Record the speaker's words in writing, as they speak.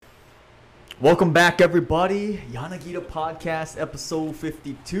Welcome back, everybody. Yanagita Podcast, episode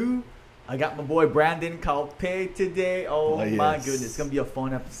 52. I got my boy Brandon Calpe today. Oh, my goodness. It's going to be a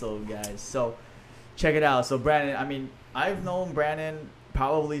fun episode, guys. So, check it out. So, Brandon, I've known Brandon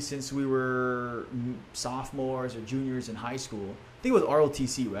probably since we were sophomores or juniors in high school. I think it was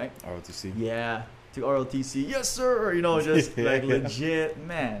ROTC, right? ROTC. Yeah, to ROTC. Yes, sir. Just like legit,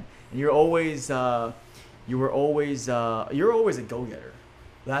 man. And you're always a go-getter.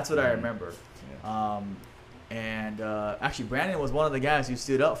 That's what I remember. Actually, Brandon was one of the guys who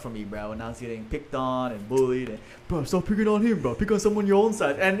stood up for me, bro, when I was getting picked on and bullied. And, bro, stop picking on him, bro. Pick on someone your own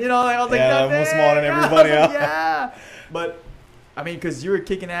size. And, I was like, I'm more small than everybody else. Yeah. But, because you were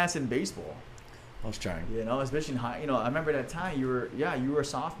kicking ass in baseball. I was trying. Especially in high. I remember that time you were a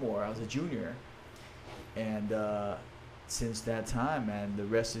sophomore. I was a junior. And since that time, man, the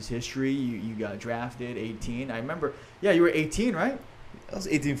rest is history. You got drafted, 18. I remember, you were 18, right? I was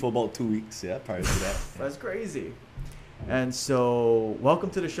 18 for about 2 weeks, prior to that. That's crazy. And so, welcome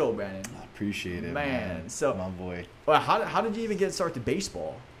to the show, Brandon. I appreciate it, man. So, my boy. Well, how did you even get started to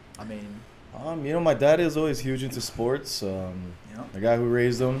baseball? My dad is always huge into sports. The guy who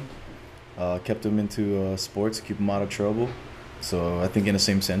raised him kept him into sports, keep him out of trouble. So, I think in the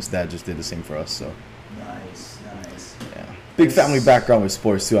same sense, Dad just did the same for us. So, nice. Yeah, big family background with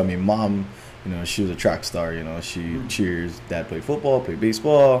sports too. Mom. She was a track star. She cheers. Dad played football, played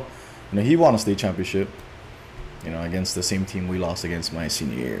baseball. He won a state championship. Against the same team we lost against my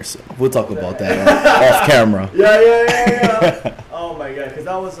senior year. So we'll talk about that off camera. Yeah. Oh my God, because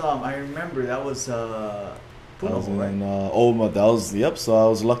that was I remember that was That was in So I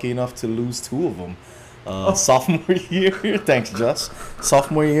was lucky enough to lose 2 of them. Sophomore year, thanks, Just.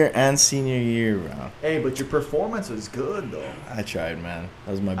 Sophomore year and senior year. Hey, but your performance was good, though. I tried, man.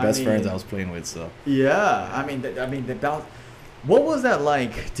 That was my best friends I was playing with. So yeah, what was that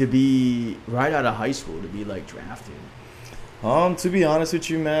like to be right out of high school to be like drafted? To be honest with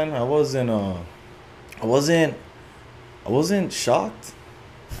you, man, I wasn't shocked.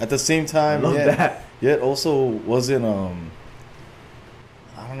 At the same time, yet also wasn't I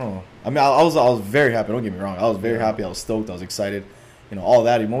don't know. I was very happy. Don't get me wrong. I was very happy. I was stoked. I was excited. All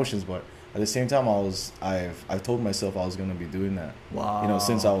that emotions. But at the same time, I've told myself I was gonna be doing that. Wow.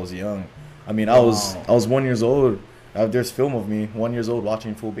 Since I was young. I was 1 year old. There's film of me 1 year old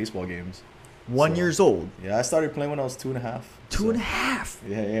watching full baseball games. 1 year old. Yeah, I started playing when I was 2.5. 2.5.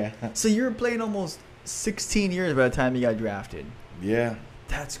 Yeah. So you were playing almost 16 years by the time you got drafted. Yeah.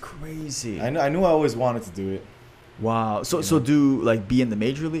 That's crazy. I knew I always wanted to do it. Wow. So do like be in the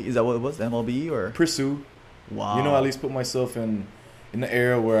major league? Is that what it was? MLB or pursue? Wow. At least put myself in the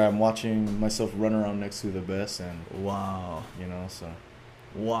era where I'm watching myself run around next to the best and wow. So.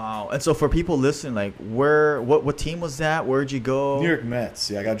 Wow. And so for people listening, like what team was that? Where'd you go? New York Mets.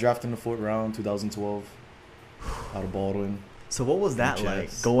 Yeah, I got drafted in the 4th round, 2012, out of Baldwin. So what was that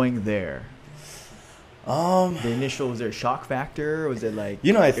like going there? The initial, was there a shock factor? Was it like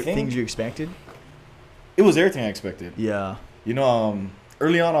I think things you expected? It was everything I expected. Yeah.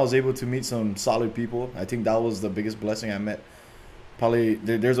 Early on I was able to meet some solid people. I think that was the biggest blessing I met. Probably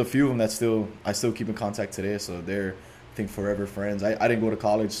there's a few of them that I still keep in contact today. So they're, I think, forever friends. I didn't go to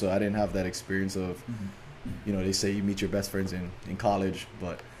college, so I didn't have that experience of, they say you meet your best friends in college.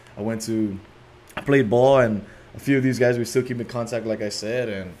 But I played ball, and a few of these guys we still keep in contact, like I said,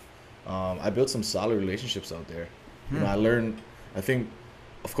 and I built some solid relationships out there. I learned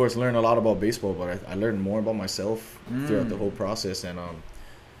a lot about baseball, but I learned more about myself throughout the whole process. And I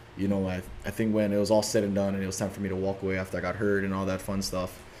think when it was all said and done and it was time for me to walk away after I got hurt and all that fun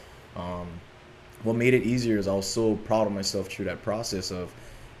stuff, what made it easier is I was so proud of myself through that process of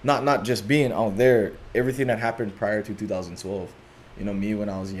not just being out there, everything that happened prior to 2012. Me when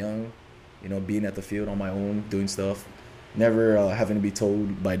I was young, being at the field on my own, doing stuff, never having to be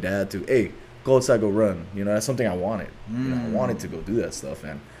told by Dad to, hey, go outside, go run. That's something I wanted. I wanted to go do that stuff.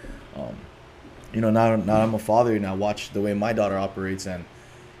 And, now I'm a father and I watch the way my daughter operates. And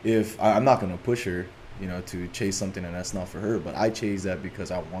if I'm not going to push her, to chase something and that's not for her, but I chase that because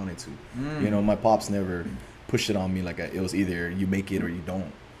I wanted to. My pops never pushed it on me like it was either you make it or you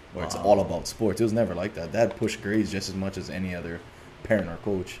don't, or it's all about sports. It was never like that. Dad pushed grades just as much as any other parent or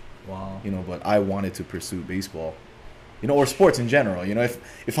coach. Wow. But I wanted to pursue baseball. Or sports in general.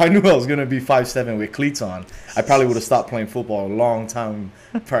 If I knew I was going to be 5'7" with cleats on, I probably would have stopped playing football a long time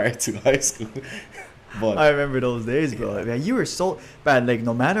prior to high school. But I remember those days, bro. Yeah. Man, you were so bad. Like,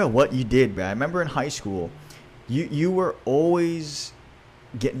 no matter what you did, bro. I remember in high school, you were always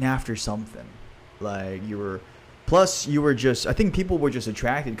getting after something. Like, plus you were just, I think people were just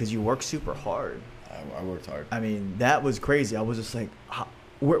attracted because you worked super hard. I worked hard. That was crazy. I was just like,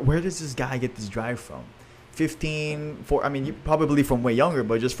 where does this guy get this drive from? 15, I mean, you probably from way younger,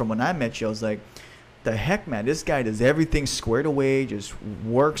 but just from when I met you, I was like, the heck, man, this guy does everything squared away, just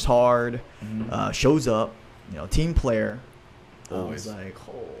works hard, shows up, you know, team player. Always. I was like,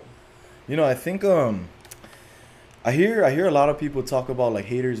 oh. You know, I think I hear a lot of people talk about like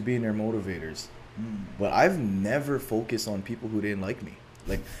haters being their motivators, but I've never focused on people who didn't like me.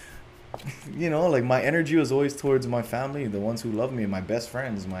 Like, you know, like my energy was always towards my family, the ones who love me, my best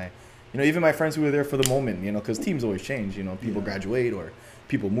friends, you know, even my friends who were there for the moment, you know, because teams always change, you know, people graduate or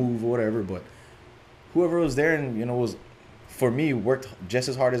people move or whatever, but whoever was there and, you know, was, for me, worked just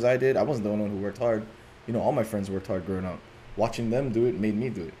as hard as I did. I wasn't the only one who worked hard. You know, all my friends worked hard growing up. Watching them do it made me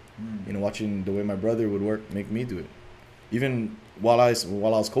do it. You know, watching the way my brother would work make me do it. Even while I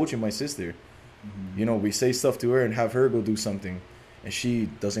was coaching my sister, you know, we say stuff to her and have her go do something, and she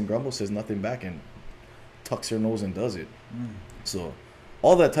doesn't grumble, says nothing back, and tucks her nose and does it. So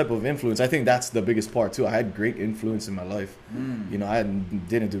all that type of influence, I think that's the biggest part too. I had great influence in my life. You know, I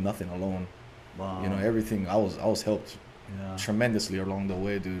didn't do nothing alone. Wow. You know, everything, I was helped tremendously along the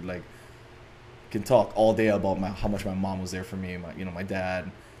way, dude. Like, can talk all day about how much my mom was there for me, my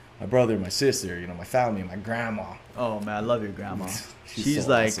dad, my brother, my sister, you know, my family, my grandma. Oh man, I love your grandma. She's so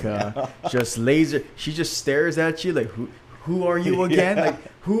like awesome, just laser. She just stares at you like, who are you again?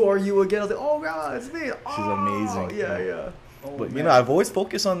 Like, who are you again? I was like, oh God, it's me. She's amazing. Yeah. Oh, but man. you know, I've always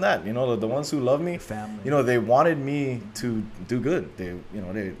focused on that. You know, the ones who love me, family. You know, they wanted me to do good.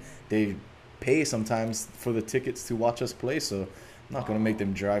 They pay sometimes for the tickets to watch us play. So I'm not gonna make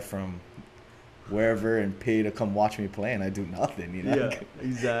them drive from wherever and pay to come watch me play, and I do nothing. You know, yeah,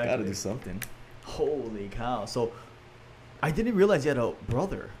 exactly. Gotta do something. Holy cow! So I didn't realize you had a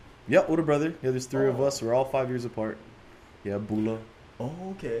brother. Yeah, older brother. Yeah, there's three of us. We're all 5 years apart. Yeah, Bula. Oh,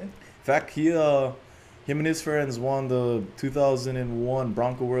 okay. In fact, him and his friends won the 2001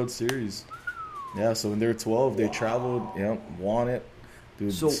 Bronco World Series. Yeah, so when they were 12, they traveled, won it.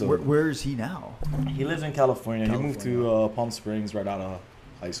 Dude, so where is he now? He lives in California. He moved to Palm Springs right out of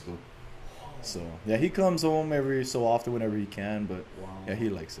high school. So, yeah, he comes home every so often whenever he can, but yeah, he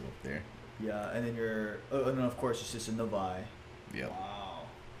likes it up there. Yeah, and then and then of course it's just in Novi. Yeah. Wow.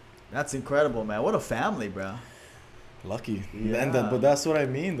 That's incredible, man. What a family, bro. Lucky. Yeah. But that's what I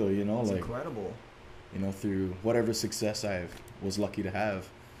mean, though, you know. That's like, incredible. You know, through whatever success I was lucky to have.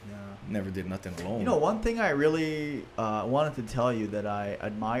 Yeah. Never did nothing alone. You know, one thing I really wanted to tell you that I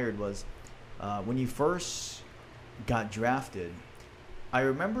admired was when you first got drafted, I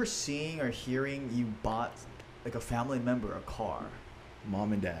remember seeing or hearing you bought like a family member a car.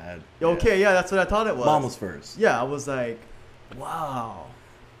 Mom and dad. Okay, yeah, that's what I thought it was. Mom was first. Yeah, I was like, wow.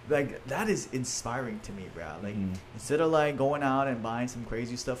 Like, that is inspiring to me, bro. Like, instead of like going out and buying some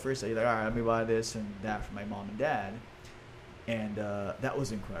crazy stuff first, you're like, all right, let me buy this and that for my mom and dad. And that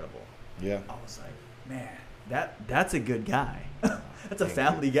was incredible. Yeah. I was like, man, that's a good guy. That's a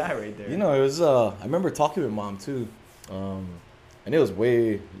family guy right there. You know, it was, I remember talking with mom too. And it was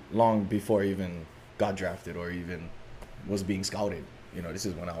way long before I even got drafted or even was being scouted. You know, this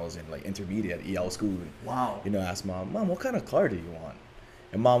is when I was in like intermediate at EL school. And, wow. You know, I asked Mom, what kind of car do you want?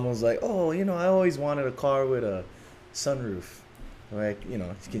 And Mom was like, oh, you know, I always wanted a car with a sunroof. Like, you know,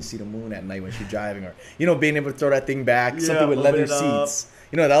 you can see the moon at night when she's driving, or, you know, being able to throw that thing back, something with leather seats.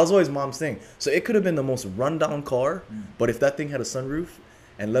 You know, that was always Mom's thing. So it could have been the most rundown car, but if that thing had a sunroof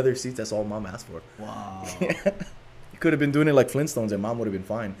and leather seats, that's all Mom asked for. Wow. Could have been doing it like Flintstones and Mom would have been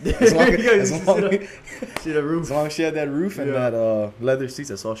fine. As long as she had that roof and that leather seats,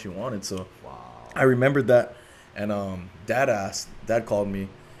 that's all she wanted. So I remembered that. And Dad called me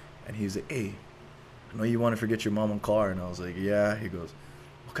and he's like, hey, I know you want to forget your mom on car. And I was like, yeah. He goes,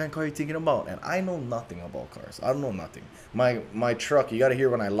 what kind of car are you thinking about? And I know nothing about cars. I don't know nothing. My truck, you got to hear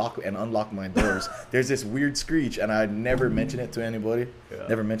when I lock and unlock my doors, there's this weird screech, and I never mention it to anybody. Yeah.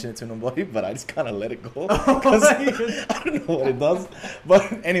 Never mention it to nobody, but I just kind of let it go. Because I don't know what it does.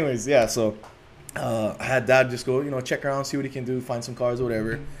 But anyways, yeah, so I had Dad just go, you know, check around, see what he can do, find some cars or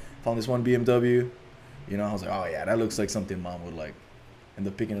whatever. Found this one BMW. You know, I was like, oh, yeah, that looks like something Mom would like. End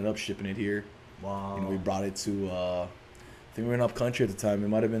up picking it up, shipping it here. Wow. You know, we brought it to, I think we were in up country at the time. It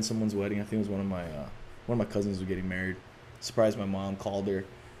might have been someone's wedding. I think it was one of my cousins was getting married. Surprised my mom, called her.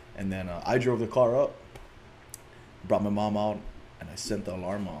 And then I drove the car up, brought my mom out, and I sent the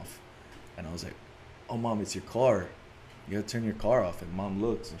alarm off. And I was like, oh, Mom, it's your car. You got to turn your car off. And Mom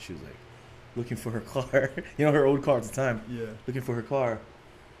looks, and she was like, looking for her car. You know, her old car at the time. Yeah. Looking for her car.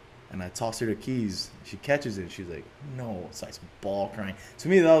 and I toss her the keys. She catches it. She's like, no. Starts ball crying. To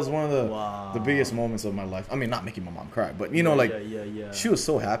me, that was one of the biggest moments of my life. I mean, not making my mom cry, but you know, like she was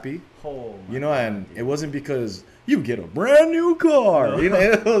so happy. Oh, you know, and it wasn't because you get a brand new car. No. You know,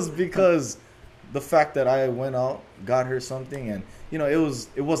 it was because the fact that I went out, got her something, and you know,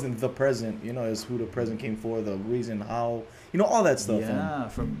 it wasn't the present. You know, it's who the present came for, the reason, how, you know, all that stuff. Yeah,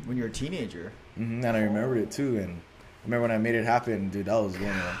 from when you're a teenager. And I remembered it too, and I remember when I made it happen, dude. That was one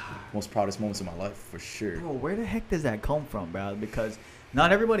of the most proudest moments of my life, for sure. Bro, where the heck does that come from, bro? Because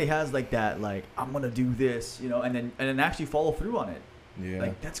not everybody has like that, like I'm gonna do this, you know, and then actually follow through on it. Yeah,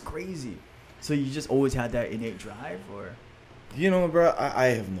 like that's crazy. So you just always had that innate drive, or? You know, bro, I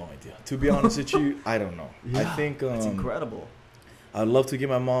have no idea. To be honest with you, I don't know. Yeah, I think it's incredible. I'd love to give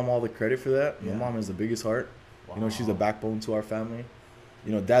my mom all the credit for that. Yeah. My mom has the biggest heart. Wow. You know, she's the backbone to our family.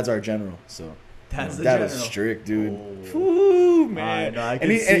 You know, dad's our general, so. That's the dad general. is strict, dude. Oh. Ooh, man. I can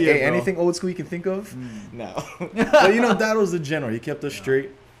see it, bro. Anything old school you can think of? No. But, you know, dad was the general. He kept us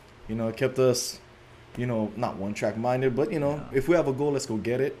straight. You know, kept us, you know, not one-track minded, but, you know, if we have a goal, let's go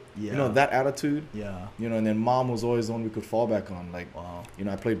get it. Yeah. You know, that attitude. Yeah. You know, and then mom was always the one we could fall back on. Like, wow. You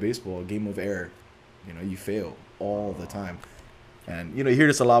know, I played baseball, a game of error. You know, you fail all the time. And, you know, you hear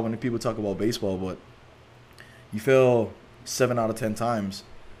this a lot when people talk about baseball, but you fail 7 out of 10 times,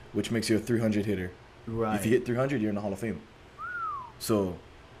 which makes you a 300 hitter. Right. If you hit 300, you're in the Hall of Fame. So,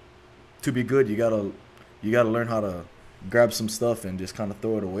 to be good, you gotta learn how to grab some stuff and just kind of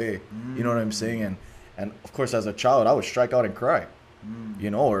throw it away. You know what I'm saying? And of course, as a child, I would strike out and cry.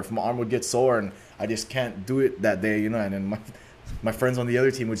 You know, or if my arm would get sore and I just can't do it that day, you know, and then my friends on the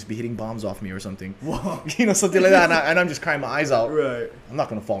other team would just be hitting bombs off me or something. Whoa. You know, something like that, and I'm just crying my eyes out. Right. I'm not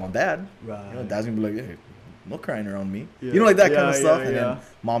gonna fall on dad. Right. You know, dad's gonna be like, hey, no crying around me. Yeah. You know, like that kind of stuff. Yeah, and then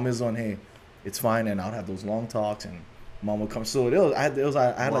mom is on, hey, it's fine, and I'd have those long talks, and mom would come. So I had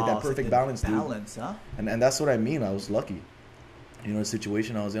like that perfect balance, dude. Balance, huh? And that's what I mean. I was lucky. You know, the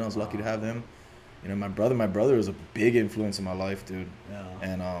situation I was in, I was lucky to have them. You know, my brother was a big influence in my life, dude. Yeah.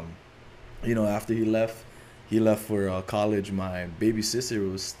 And you know, after he left for college. My baby sister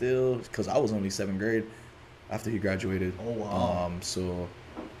was still, because I was only 7th grade after he graduated. Oh wow. So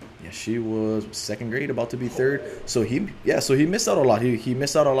yeah, she was 2nd grade, about to be 3rd. So he missed out a lot. He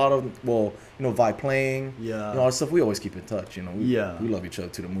missed out a lot of, well, you know, by playing. Yeah. You know, all that stuff. We always keep in touch. You know. We love each other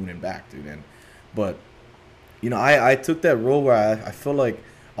to the moon and back, dude. But you know, I took that role where I feel like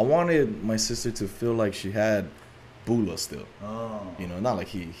I wanted my sister to feel like she had Bula still. Oh. You know, not like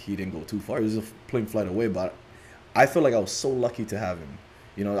he didn't go too far. He was a plane flight away, but I feel like I was so lucky to have him.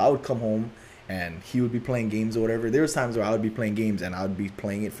 You know, I would come home and he would be playing games or whatever. There was times where I would be playing games and I would be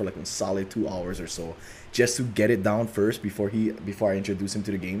playing it for like a solid 2 hours or so, just to get it down first before I introduce him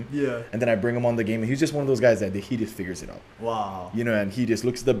to the game. Yeah. And then I bring him on the game, and he's just one of those guys that he just figures it out. Wow. You know, and he just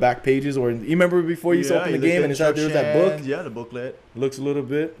looks at the back pages, or you remember before you used to open the game and inside there was that book. Yeah, the booklet. Looks a little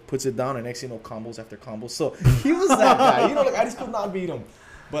bit, puts it down, and next thing you know, combos after combos. So he was that guy. You know, like I just could not beat him,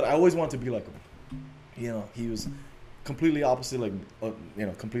 but I always wanted to be like him. You know, he was completely opposite,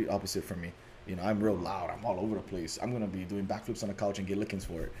 like complete opposite from me. You know, I'm real loud. I'm all over the place. I'm gonna be doing backflips on the couch and get lickings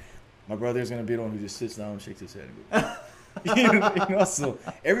for it. My brother's gonna be the one who just sits down and shakes his head and goes. you know, so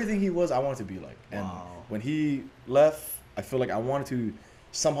everything he was, I wanted to be like. And when he left, I feel like I wanted to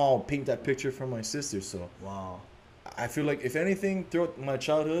somehow paint that picture for my sister. So I feel like if anything, throughout my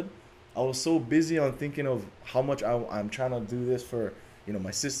childhood, I was so busy on thinking of how much I'm trying to do this for, you know,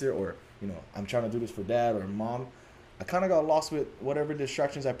 my sister, or, you know, I'm trying to do this for dad or mom. I kind of got lost with whatever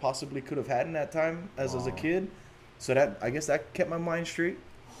distractions I possibly could have had in that time as a kid. So that, I guess that kept my mind straight.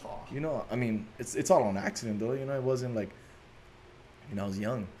 You know, I mean, it's all on accident though. You know, it wasn't like, you know, I was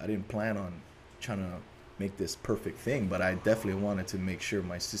young. I didn't plan on trying to make this perfect thing, but I definitely wanted to make sure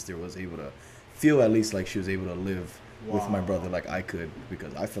my sister was able to feel at least like she was able to live with my brother like I could,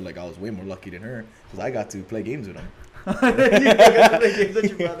 because I feel like I was way more lucky than her because I got to play games with him. You got to play games with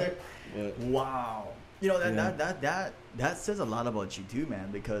your brother. But, wow. You know, that says a lot about you too,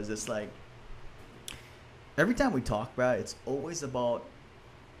 man, because it's like every time we talk, bro, it's always about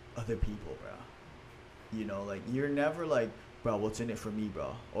other people, bro. You know, like you're never like, bro, what's in it for me,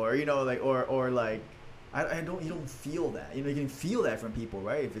 bro? Or, you know, like, or like, you don't feel that. You know, you can feel that from people,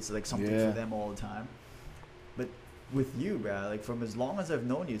 right? If it's like something for them all the time. But with you, bro, like from as long as I've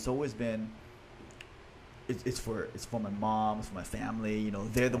known you, it's always been, it's for my mom, it's for my family. You know,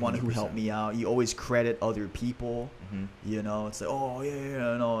 they're the 100%. One who helped me out. You always credit other people. Mm-hmm. You know, it's like, oh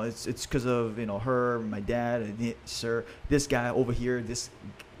yeah, no, it's because of, you know, her, my dad, and sir, this guy over here, this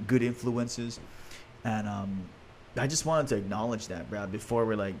good influences, and I just wanted to acknowledge that, Brad, before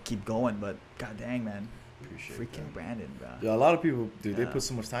we like keep going. But god dang, man, Appreciate freaking that. Brandon, bro. Yeah, a lot of people, dude, Yeah. they put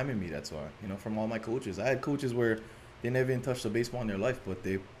so much time in me. That's why, from all my coaches. I had coaches where they never even touched a baseball in their life, but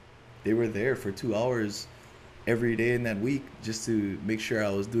they were there for 2 hours every day in that week just to make sure I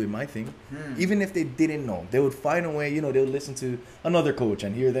was doing my thing. Even if they didn't know, they would find a way. They would listen to another coach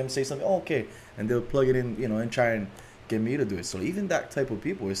and hear them say something. Oh, okay, and they'll plug it in, and try and get me to do it. So even that type of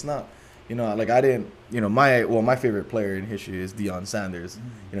people, it's not. Like I didn't, my favorite player in history is Deion Sanders.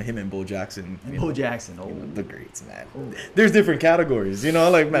 Him and Bo Jackson. Bo Jackson, the greats, man. Oh. There's different categories, there's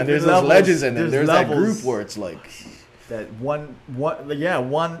those levels, legends, and then there's that levels. group where it's like, that one,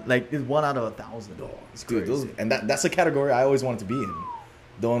 it's 1 out of 1,000. It's dude, crazy. that's a category I always wanted to be in,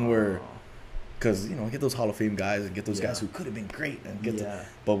 the one where, because get those Hall of Fame guys and get those guys who could have been great and get to.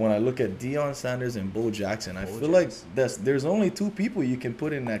 But when I look at Deion Sanders and Bo Jackson, I feel like there's only 2 people you can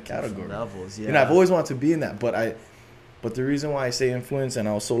put in that category. Levels, I've always wanted to be in that, but the reason why I say influence, and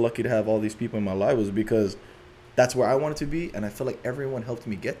I was so lucky to have all these people in my life, was because that's where I wanted to be, and I feel like everyone helped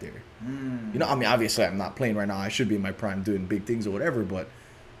me get there. Obviously I'm not playing right now. I should be in my prime doing big things or whatever, but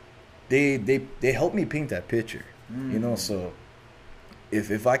they helped me paint that picture. So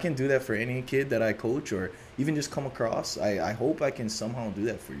if I can do that for any kid that I coach or even just come across, I hope I can somehow do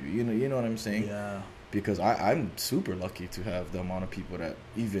that for you. You know what I'm saying? Yeah. Because I'm super lucky to have the amount of people that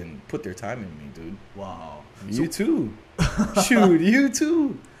even put their time in me, dude. Wow. You too. Shoot, you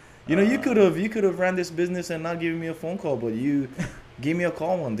too. You could have ran this business and not given me a phone call, but you gave me a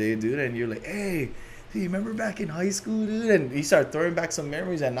call one day, dude, and you're like, hey, do you remember back in high school, dude? And you start throwing back some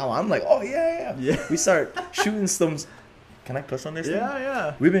memories, and now I'm like, oh, yeah. We start shooting some... Can I cuss on this thing?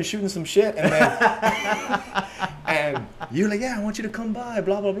 Yeah. We've been shooting some shit, and then... and you're like, yeah, I want you to come by,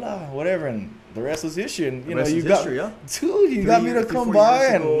 blah, blah, blah, whatever, and the rest was history, and, you got... History, huh? Dude, you got me to come by,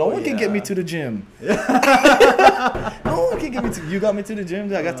 and no one can get me to the gym. No one can get me to... You got me to the gym,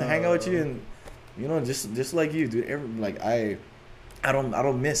 dude. I got to hang out with you, and, just like you, dude. I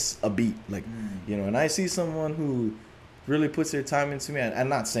don't miss a beat, and I see someone who really puts their time into me. And I'm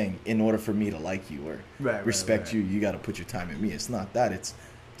not saying in order for me to like you or respect you, you got to put your time in me. It's not that. It's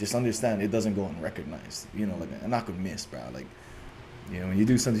just understand it doesn't go unrecognized. I'm not gonna miss, bro. When you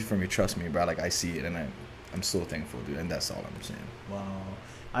do something for me, trust me, bro. I see it, and I'm so thankful, dude. And that's all I'm saying. Wow.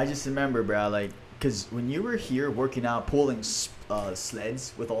 I just remember, bro, because when you were here working out, pulling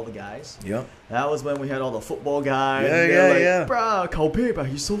sleds with all the guys, that was when we had all the football guys. Yeah. Bro, Kaupe, bro,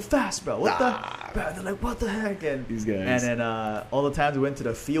 he's so fast, bro. What the? Bro, they're like, what the heck? And these guys. And then all the times we went to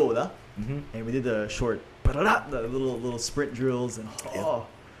the field, and we did the short, the little sprint drills, and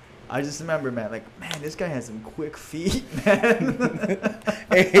I just remember, man, this guy has some quick feet, man.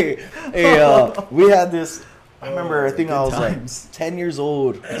 hey, we had this. I remember, I think I was times. 10 years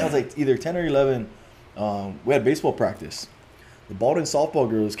old. I was either 10 or 11. We had baseball practice. The Baldwin softball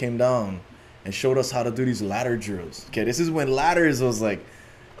girls came down and showed us how to do these ladder drills. Okay, this is when ladders was I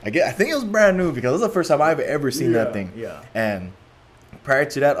think it was brand new because it was the first time I've ever seen that thing. Yeah. And prior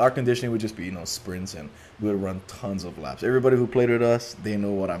to that, our conditioning would just be, sprints, and we would run tons of laps. Everybody who played with us, they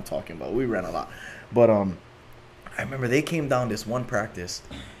know what I'm talking about. We ran a lot. But I remember they came down this one practice.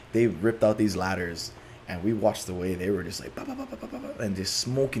 They ripped out these ladders. And we watched the way they were just bah, bah, bah, bah, bah, bah, and just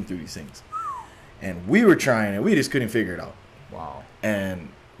smoking through these things. And we were trying, and we just couldn't figure it out. Wow. And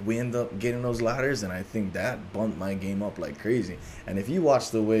we ended up getting those ladders, and I think that bumped my game up like crazy. And if you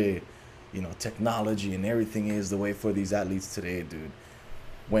watch the way, technology and everything is the way for these athletes today, dude,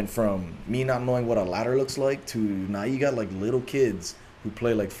 went from me not knowing what a ladder looks like to now you got little kids who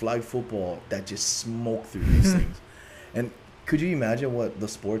play flag football that just smoke through these things. And could you imagine what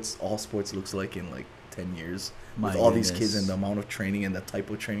all sports looks like in 10 years with all these kids and the amount of training and the type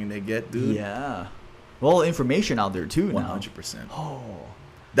of training they get, dude? Yeah. Well, information out there too now. 100%. Oh.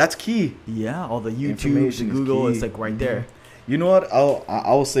 That's key. Yeah, all the YouTube, the Google, it's right there. You know what?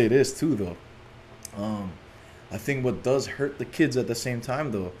 I will say this too, though. I think what does hurt the kids at the same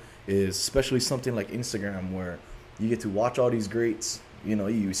time, though, is especially something like Instagram where you get to watch all these greats.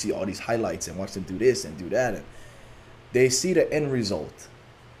 You see all these highlights and watch them do this and do that. And they see the end result.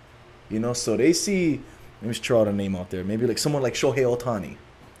 So they see, let me just throw out a name out there. Maybe someone like Shohei Ohtani,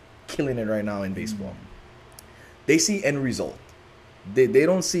 killing it right now in baseball. They see end result. They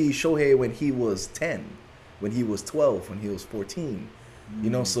don't see Shohei when he was 10, when he was 12, when he was 14.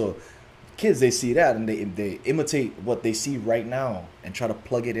 So kids, they see that and they imitate what they see right now and try to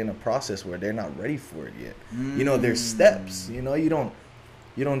plug it in a process where they're not ready for it yet. There's steps. You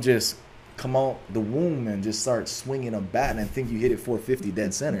don't just come out the womb and just start swinging a bat and think you hit it 450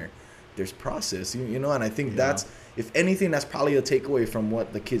 dead center. There's process, and I think that's, if anything, that's probably a takeaway from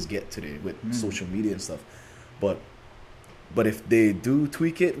what the kids get today with social media and stuff. But But if they do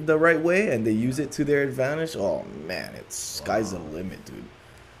tweak it the right way and they use it to their advantage, oh man, it's sky's the limit, dude.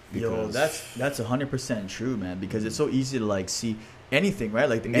 Yo, that's 100% true, man. Because it's so easy to like see anything, right?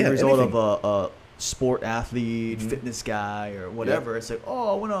 Like the end result of a sport athlete, fitness guy, or whatever. It's like,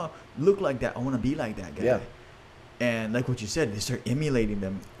 oh, I want to look like that. I want to be like that guy. Yeah. And like what you said, they start emulating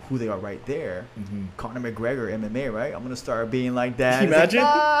them, who they are right there. Conor McGregor, MMA, right? I'm gonna start being like that. Can you imagine?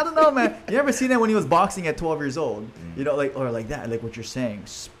 Like, I don't know, man. You ever seen that when he was boxing at 12 years old? You know, like, or like that, like what you're saying,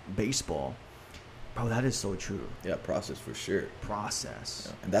 baseball. Bro, that is so true. Yeah, process for sure. Process.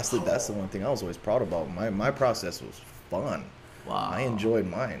 Yeah. And that's the one thing I was always proud about. My process was fun. Wow. I enjoyed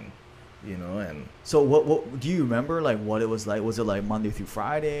mine. You know, and so what do you remember, like what it was like? Was it like Monday through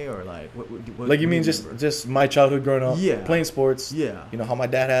Friday, or like what like you mean just my childhood growing up, playing sports, you know, how my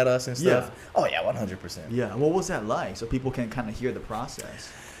dad had us and stuff? Oh yeah, 100%. Yeah, what was that like, so people can kind of hear the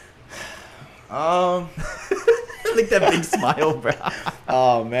process? Like that big smile, bro.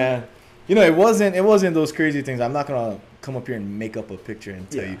 Oh man, you know, it wasn't those crazy things. I'm not gonna come up here and make up a picture and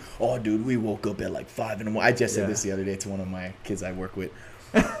tell you, oh dude, we woke up at like 5 a.m. I just said this the other day to one of my kids I work with.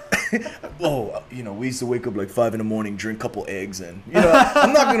 Oh, you know, we used to wake up like 5 a.m, drink a couple eggs, and you know,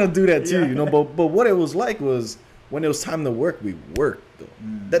 I'm not gonna do that to you, you know. But what it was like was when it was time to work, we worked.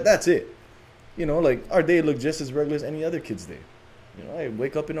 Though. That's it. You know, like our day looked just as regular as any other kid's day. You know, I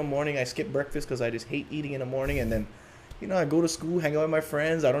wake up in the morning, I skip breakfast because I just hate eating in the morning, and then, you know, I go to school, hang out with my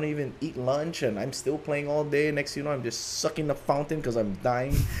friends. I don't even eat lunch, and I'm still playing all day. Next thing you know, I'm just sucking the fountain because I'm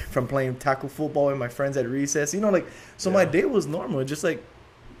dying from playing tackle football with my friends at recess. You know, like, so my day was normal, just like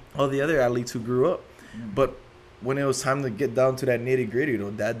all the other athletes who grew up. But when it was time to get down to that nitty gritty, you know,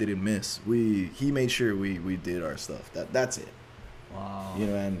 Dad didn't miss. He made sure we did our stuff. That's it. Wow. You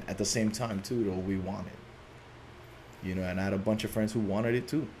know, and at the same time too, though, we wanted. You know, and I had a bunch of friends who wanted it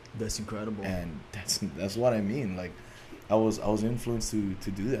too. That's incredible. And that's what I mean. Like, I was influenced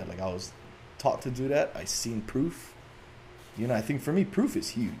to do that. Like, I was taught to do that. I seen proof. You know, I think for me, proof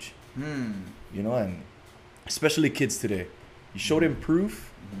is huge. You know, and especially kids today. You show them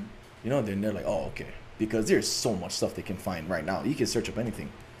proof, you know, then they're like, oh, okay. Because there's so much stuff they can find right now. You can search up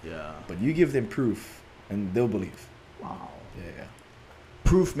anything. Yeah. But you give them proof, and they'll believe. Wow. Yeah.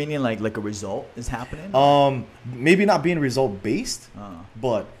 Proof meaning like a result is happening? Maybe not being result based,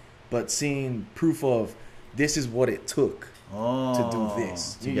 but seeing proof of this is what it took to do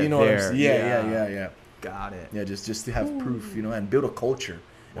this. You know what I'm saying? Yeah. Got it. Yeah, just to have proof, you know, and build a culture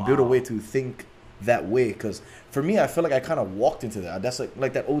and build a way to think that way. Because for me, I feel like I kind of walked into that. That's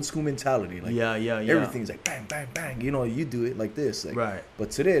like that old school mentality. Like, everything's like bang, bang, bang. You know, you do it like this. Like, right.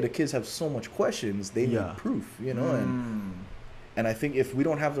 But today, the kids have so much questions. They need proof, you know, and I think if we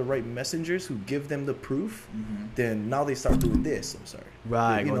don't have the right messengers who give them the proof, then now they start doing this. I'm sorry.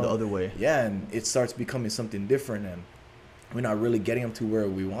 Right, going the other way. Yeah, and it starts becoming something different, and we're not really getting them to where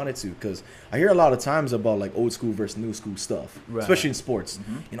we wanted to. Because I hear a lot of times about like old school versus new school stuff, especially in sports.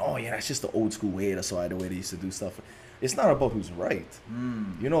 You know, oh yeah, that's just the old school way. That's the way they used to do stuff. It's not about who's right.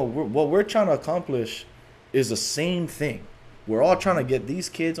 You know, what we're trying to accomplish is the same thing. We're all trying to get these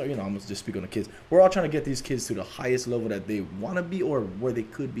kids, or, you know, I'm going to just speak on the kids. We're all trying to get these kids to the highest level that they want to be or where they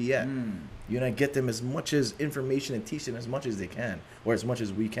could be at. You know, get them as much as information and teach them as much as they can, or as much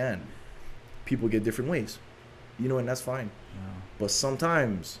as we can. People get different ways, you know, and that's fine. But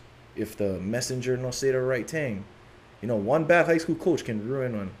sometimes, if the messenger don't say the right thing, you know, one bad high school coach can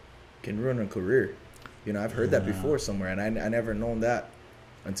ruin a career. You know, I've heard that before somewhere, and I never known that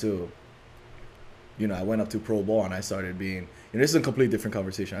until, you know, I went up to pro ball and I started being, you know, this is a completely different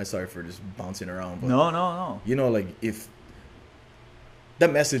conversation. I sorry for just bouncing around. But, no. You know, like, if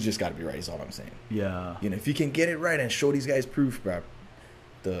that message just got to be right is all I'm saying. Yeah. You know, if you can get it right and show these guys proof, bro,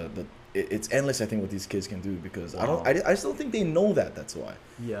 it's endless, I think, what these kids can do, because I just don't think they know that. That's why.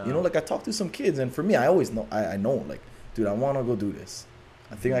 Yeah. You know, like, I talk to some kids, and for me, I always know, I know, like, dude, I want to go do this.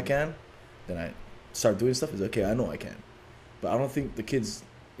 I think I can. Then I start doing stuff. It's okay, I know I can. But I don't think the kids,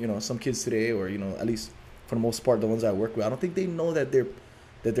 you know, some kids today, or, you know, at least for the most part, the ones I work with, I don't think they know that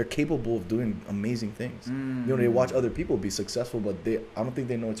they're capable of doing amazing things. You know, they watch other people be successful, but I don't think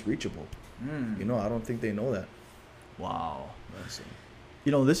they know it's reachable. You know, I don't think they know that. Wow.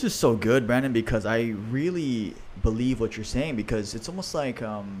 You know, this is so good, Brandon, because I really believe what you're saying, because it's almost like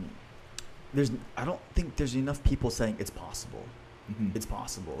I don't think there's enough people saying it's possible. It's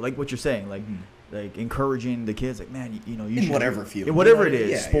possible. Like what you're saying, like like encouraging the kids, like, man, you know, you in should, whatever field, in whatever it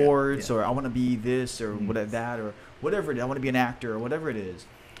is, sports, or I want to be this, or whatever that, or whatever it is, I want to be an actor, or whatever it is,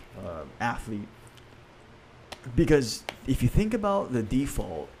 athlete. Because if you think about the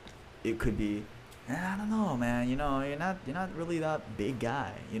default, it could be, I don't know, man. You know, you're not really that big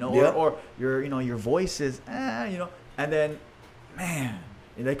guy. You know, or your, you know, your voice is, you know. And then, man,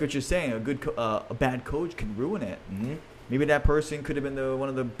 like what you're saying, a bad coach can ruin it. Mm-hmm. Maybe that person could have been one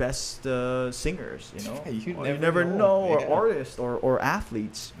of the best singers, you know? You never know, or yeah. artists or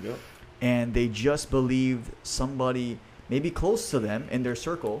athletes. Yep. And they just believed somebody maybe close to them in their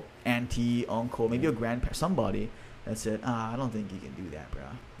circle, auntie, uncle, maybe a grandparent, somebody that said, I don't think you can do that, bro.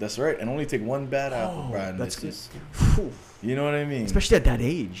 That's right. And only take one bad apple, bro. And That's just, whew. you know what I mean? Especially at that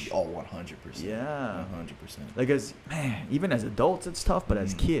age. Oh, 100%. Yeah. 100%. Like, man, even as adults, it's tough, but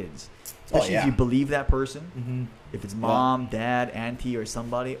as kids, Oh, especially yeah. if you believe that person, Mm-hmm. if it's mom, dad, auntie, or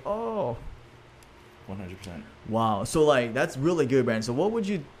somebody, 100%. wow. So, like, that's really good, man. So, what would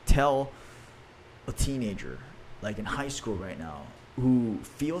you tell a teenager, like in high school right now, who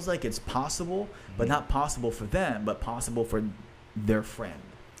feels like it's possible, but not possible for them, but possible for their friend?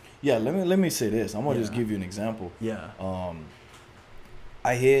 Yeah, let me say this. I'm gonna Yeah. just give you an example. Yeah.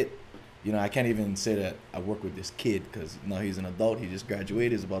 I hit, I can't even say that I work with this kid because now he's an adult. He just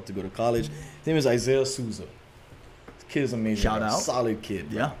graduated. He's about to go to college. His name is Isaiah Souza. This kid is amazing. Shout bro. out. Solid kid.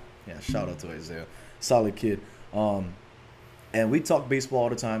 Bro. Yeah. Yeah. Shout out to Isaiah. Solid kid. And we talk baseball all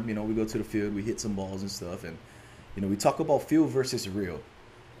the time. We go to the field. We hit some balls and stuff. And, we talk about field versus real,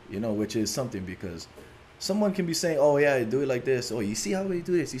 which is something because someone can be saying, oh, yeah, do it like this. Oh, you see how they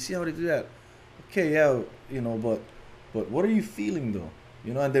do this? You see how they do that? Okay, yeah, but what are you feeling, though?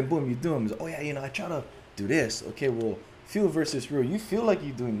 And then, boom, you do them. Oh, yeah, I try to do this. Okay, well, field versus real. You feel like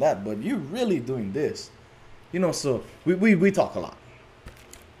you're doing that, but you're really doing this. So we talk a lot.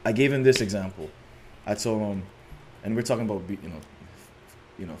 I gave him this example. I told him, and we're talking about,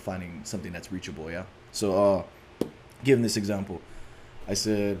 finding something that's reachable, yeah? So, give him this example. I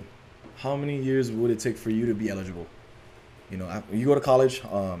said, how many years would it take for you to be eligible? When you go to college,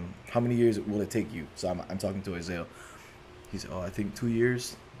 how many years will it take you? So I'm talking to Isaiah. He said, I think 2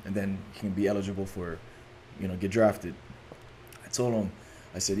 years, and then he can be eligible for, get drafted. I told him,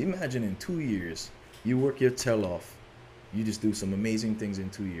 I said, imagine in 2 years, you work your tail off. You just do some amazing things in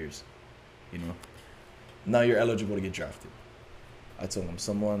 2 years, Now you're eligible to get drafted. I told him,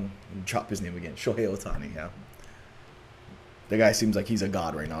 someone, drop his name again, Shohei Ohtani, yeah? The guy seems like he's a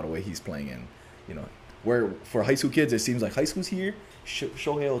god right now, the way he's playing. And, where for high school kids, it seems like high school's here,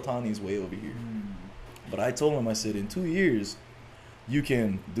 Shohei Ohtani's way over here. But I told him, I said, in 2 years, you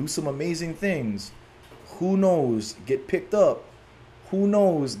can do some amazing things. Who knows, get picked up. Who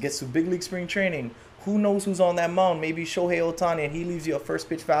knows, get some big league spring training. Who knows who's on that mound? Maybe Shohei Ohtani, and he leaves you a first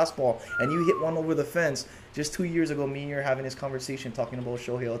pitch fastball, and you hit one over the fence. Just 2 years ago, me and you were having this conversation talking about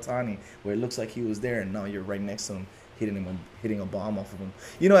Shohei Ohtani, where it looks like he was there, and now you're right next to him, hitting a bomb off of him.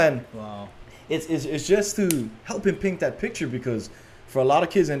 And Wow. It's just to help him paint that picture, because for a lot of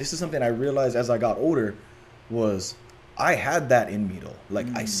kids, and this is something I realized as I got older, was I had that in me though. Like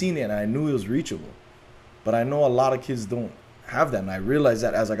I seen it and I knew it was reachable, but I know a lot of kids don't have that, and I realized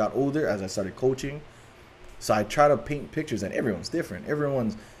that as I got older, as I started coaching. So I try to paint pictures, and everyone's different.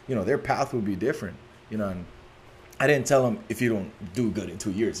 Everyone's, their path will be different, and I didn't tell him if you don't do good in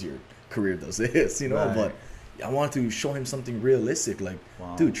 2 years, your career does this, Right. But I wanted to show him something realistic. Like,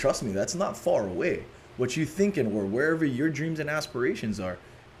 Wow. dude, trust me, that's not far away. What you thinking, or wherever your dreams and aspirations are,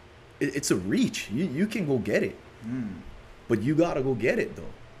 it's a reach. You can go get it, but you gotta go get it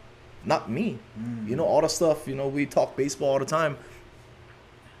though. Not me. All the stuff. We talk baseball all the time.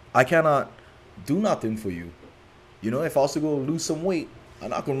 I cannot do nothing for you. If I was to go lose some weight, I'm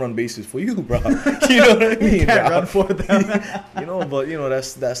not gonna run bases for you, bro. You know what I mean? You can't run for them. But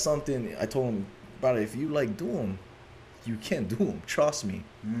that's something I told him, brother. If you like do them, you can do them. Trust me.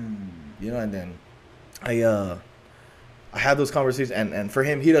 And then I had those conversations, and for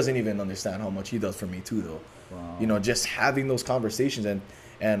him, he doesn't even understand how much he does for me too, though. Wow. Just having those conversations,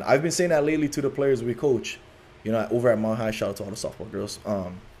 and I've been saying that lately to the players we coach. Over at Mount High, shout out to all the softball girls.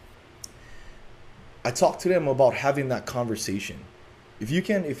 I talk to them about having that conversation. If you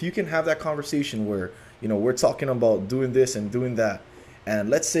can have that conversation where we're talking about doing this and doing that, and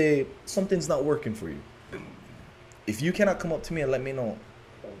let's say something's not working for you. If you cannot come up to me and let me know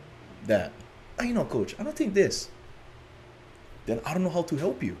that, coach, I don't think this, then I don't know how to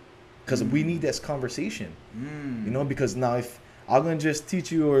help you, because we need this conversation. Because now if I'm gonna just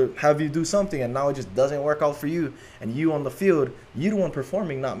teach you or have you do something and now it just doesn't work out for you, and you on the field, you the one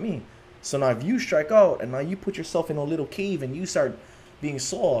performing, not me. So now if you strike out and now you put yourself in a little cave and you start being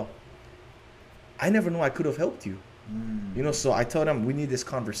sore, I never know I could have helped you. So I tell them we need this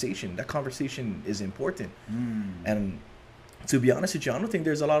conversation. That conversation is important. And to be honest with you, I don't think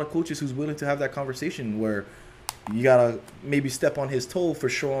there's a lot of coaches who's willing to have that conversation where you gotta maybe step on his toe for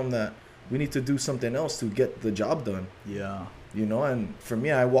show him that we need to do something else to get the job done. Yeah. You know, and for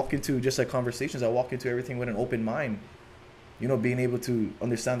me, I walk into just like conversations. I walk into everything with an open mind. You know, being able to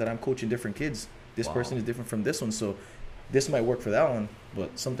understand that I'm coaching different kids. This person is different from this one, so this might work for that one,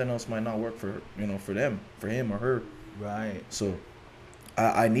 but something else might not work for for them, for him or her. Right. So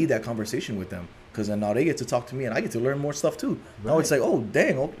I need that conversation with them, because then now they get to talk to me and I get to learn more stuff too. Right. Now it's like, oh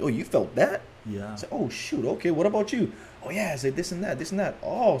dang, oh you felt that? Yeah. It's like, oh shoot, okay, what about you? Oh yeah, it's like this and that.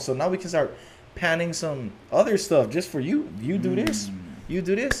 Oh, so now we can start panning some other stuff just for you. You do this, you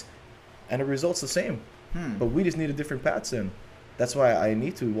do this, and the result's the same. But we just need a different paths, and that's why I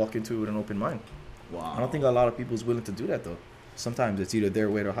need to walk into it with an open mind. Wow. I don't think a lot of people is willing to do that though. Sometimes it's either their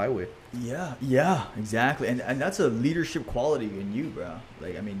way or highway. Yeah, exactly. And that's a leadership quality in you, bro.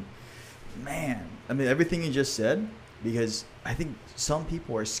 Like, I mean, man, everything you just said, because I think some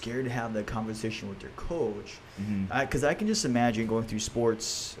people are scared to have that conversation with their coach. Because I can just imagine going through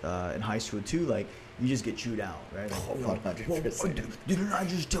sports in high school too, like, you just get chewed out, right? Like, 100%. Didn't I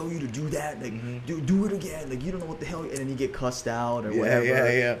just tell you to do that? Like, do it again. Like, you don't know what the hell, and then you get cussed out or whatever.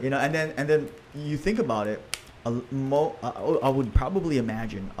 Yeah. You know, and then you think about it. I would probably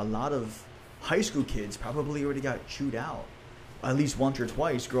imagine a lot of high school kids probably already got chewed out at least once or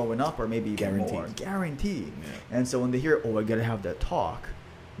twice growing up, or maybe even more. Guaranteed. Yeah. And so when they hear, oh, I gotta have that talk,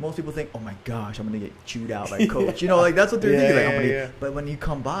 most people think, oh my gosh, I'm gonna get chewed out by coach. You know, like that's what they're thinking. Like, But when you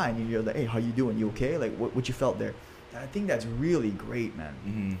come by and you're like, hey, how you doing? You okay? Like what you felt there? I think that's really great,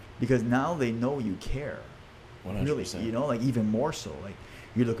 man. Because now they know you care. 100%. Really, you know, like even more so. Like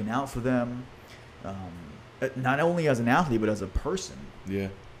you're looking out for them. Not only as an athlete, but as a person. Yeah.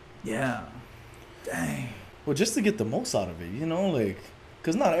 Dang. Well, just to get the most out of it, you know, like,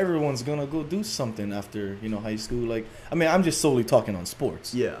 because not everyone's going to go do something after, high school. Like, I mean, I'm just solely talking on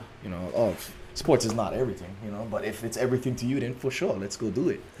sports. Yeah. Sports is not everything, but if it's everything to you, then for sure, let's go do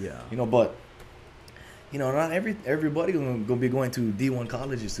it. Yeah. But, not everybody going to be going to D1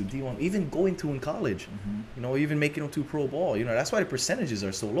 colleges, to D1, even going to in college, even making them to pro ball. That's why the percentages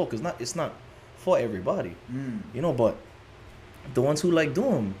are so low, because it's not for everybody, but the ones who like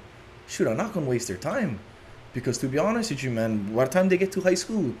doing them, shoot, are not going to waste their time, because to be honest with you, man, by the time they get to high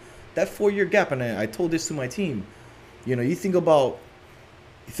school, that 4-year gap, and I told this to my team, you think about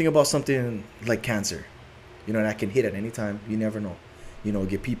something like cancer, that can hit at any time. You never know.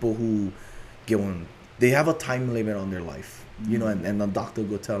 Get people who they have a time limit on their life, and the doctor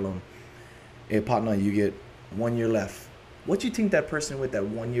go tell them, hey partner, you get 1 year left. What you think that person with that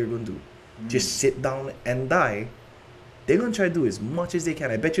 1 year gonna do? Just sit down and die? They're gonna try to do as much as they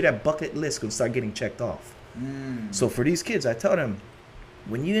can. I bet you that bucket list gonna start getting checked off. So for these kids, I tell them,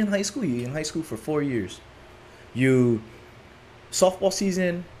 when you're in high school for 4 years. Softball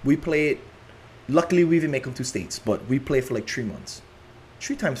season, we play it. Luckily, we even make them to states, but we play for like 3 months.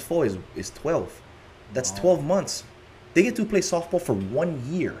 3 times 4 is 12. That's 12 months. They get to play softball for 1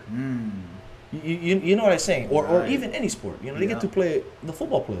 year. You know what I'm saying? Or even any sport. They get to play, the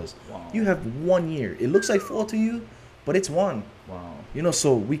football players. Wow. You have 1 year. It looks like 4 to you, but it's 1. Wow.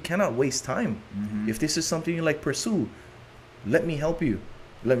 So we cannot waste time. If this is something you like pursue, let me help you.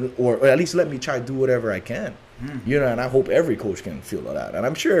 Or at least let me try to do whatever I can. And I hope every coach can feel that. And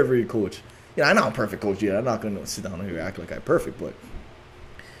I'm sure every coach, I'm not a perfect coach yet. I'm not going to sit down here and act like I'm perfect, but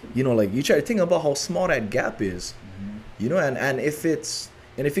like you try to think about how small that gap is, and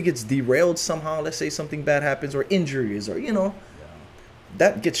if it gets derailed somehow, let's say something bad happens or injuries or,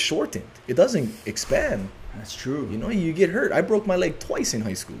 that gets shortened. It doesn't expand. That's true. You get hurt. I broke my leg twice in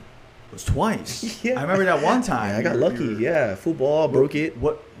high school. It was twice? Yeah. I remember that one time. Yeah, I got lucky. Yeah. Football, broke it.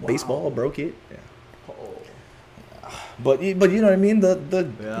 Wow. Baseball, broke it. Yeah. Oh. But you know what I mean?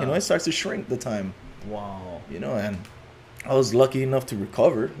 It starts to shrink the time. Wow. And I was lucky enough to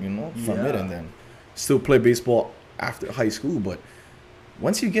recover, from it, and then still play baseball after high school. But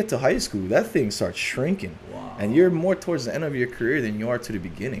once you get to high school, that thing starts shrinking. Wow. And you're more towards the end of your career than you are to the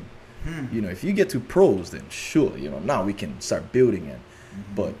beginning. If you get to pros, then sure, now we can start building it.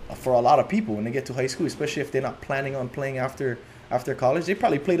 But for a lot of people, when they get to high school, especially if they're not planning on playing after college, they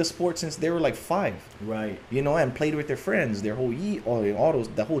probably played a sport since they were like 5. Right. And played with their friends their whole year,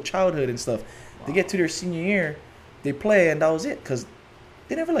 the whole childhood and stuff. Wow. They get to their senior year, they play, and that was it, because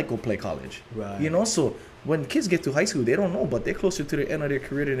they never go play college. Right. So when kids get to high school, they don't know, but they're closer to the end of their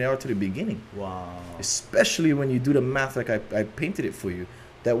career than they are to the beginning. Wow. Especially when you do the math like I painted it for you.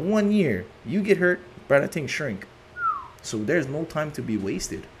 That 1 year, you get hurt, but that thing shrink. So there's no time to be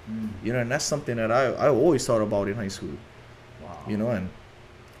wasted. And that's something that I always thought about in high school. Wow.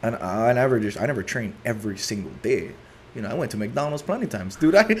 And I never trained every single day. You know, I went to McDonald's plenty of times.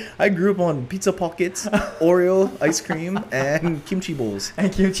 Dude, I grew up on pizza pockets, Oreo ice cream, and kimchi bowls. And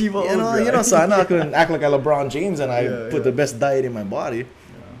kimchi bowls. You know, so I'm not going to act like I LeBron James and I put the best diet in my body. Yeah.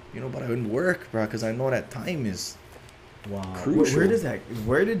 You know, but I wouldn't work, bro, because I know that time is crucial.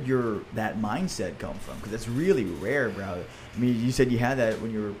 Where did that mindset come from? Because it's really rare, bro. I mean, you said you had that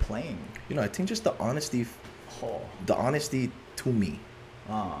when you were playing. You know, I think just the honesty to me.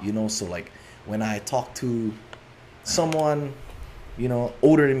 You know, so like when I talk to someone, you know,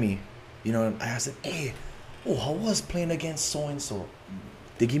 older than me, you know, I said, hey, I was playing against so and so.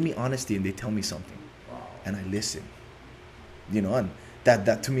 They give me honesty and they tell me something, and I listen. You know, and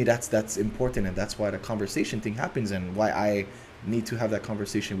that to me that's important, and that's why the conversation thing happens, and why I need to have that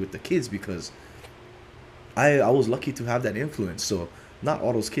conversation with the kids, because I was lucky to have that influence. So not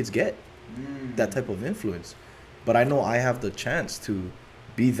all those kids get that type of influence, but I know I have the chance to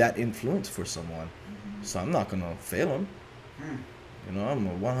be that influence for someone. So I'm not gonna fail them. You know, I'm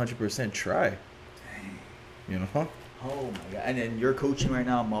gonna 100% try. Dang. You know? Oh my god! And then you're coaching right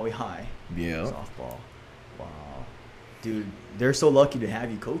now at Maui High. Yeah. Softball. Wow, dude, they're so lucky to have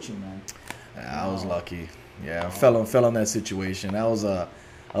you coaching, man. I was lucky. Yeah, I fell on that situation. I was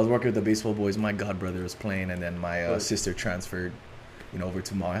working with the baseball boys. My god brother was playing, and then my sister transferred, you know, over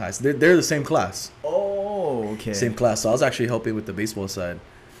to Maui High. So they're the same class. Oh, okay. Same class. So I was actually helping with the baseball side.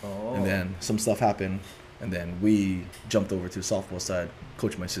 Oh. And then some stuff happened, and then we jumped over to the softball side,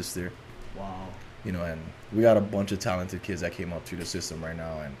 coach my sister. Wow. You know, and we got a bunch of talented kids that came up through the system right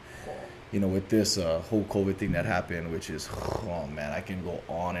now. And, you know, with this whole COVID thing that happened, which is, oh man, I can go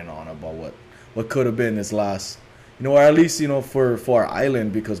on and on about what could have been this last, you know, or at least, you know, for our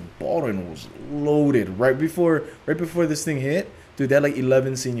island, because Baldwin was loaded right before this thing hit. Dude, they had like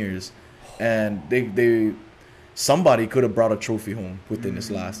 11 seniors, and somebody could have brought a trophy home within this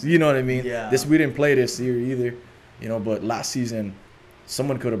last. You know what I mean? Yeah. We didn't play this year either, you know, but last season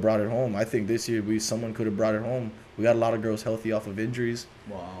someone could have brought it home. I think this year someone could have brought it home. We got a lot of girls healthy off of injuries.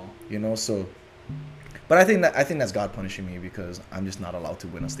 Wow. You know, so but I think that's God punishing me, because I'm just not allowed to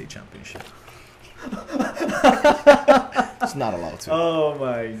win a state championship. It's not allowed to. Oh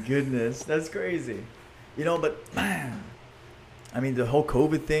my goodness, that's crazy. You know, but man, I mean, the whole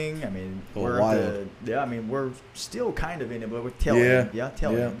COVID thing. I mean, we're still kind of in it, but we're tail end. Yeah,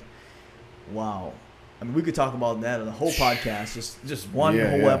 tail end. Wow. I mean, we could talk about that on the whole podcast, just one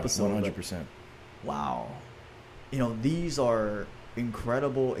whole episode. 100%. Wow. You know, these are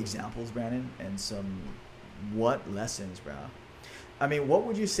incredible examples, Brandon, and what lessons, bro. I mean, what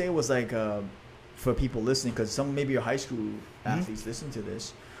would you say was like for people listening, because some maybe your high school athletes listen to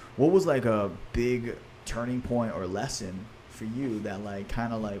this, what was like a big turning point or lesson for you that like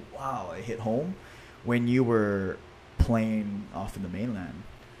kind of like, wow, it hit home when you were playing off in the mainland?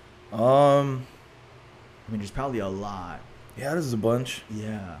 I mean, there's probably a lot. Yeah, there's a bunch.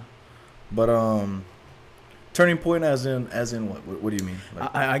 Yeah. But turning point as in what? What do you mean?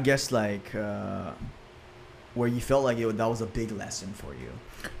 Like, I guess like where you felt like that was a big lesson for you.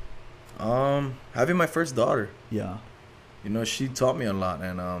 Having my first daughter. Yeah. You know, she taught me a lot,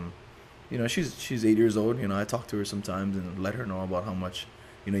 and you know, she's 8 years old. You know, I talk to her sometimes and let her know about how much,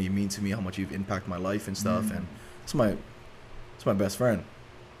 you know, you mean to me, how much you've impacted my life and stuff. And it's my best friend.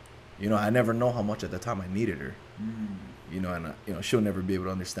 You know, I never know how much at the time I needed her. You know, and you know, she'll never be able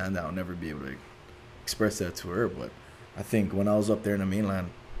to understand that. I'll never be able to express that to her. But I think when I was up there in the mainland,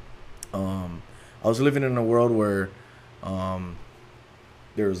 I was living in a world where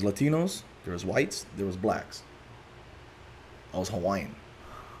there was Latinos, there was whites, there was blacks. I was Hawaiian.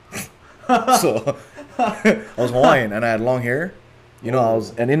 So I was Hawaiian, and I had long hair. You know,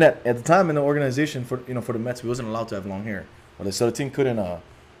 at the time in the organization for the Mets, we wasn't allowed to have long hair. Well, so the team couldn't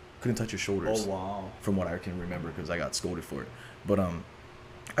touch your shoulders. Oh wow! From what I can remember, because I got scolded for it. But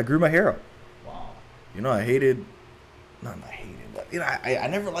I grew my hair up. Wow. You know, not hated, but you know, I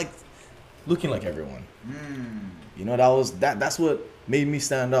never liked looking like everyone. You know, that's what made me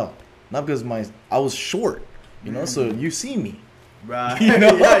stand out. Not because I was short. You know, so you see me. Right. You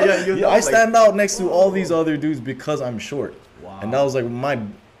know? Yeah, I stand out next to all these other dudes because I'm short. Wow. And that was like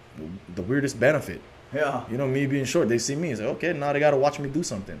the weirdest benefit. Yeah. You know, me being short, they see me. It's like, okay, now they got to watch me do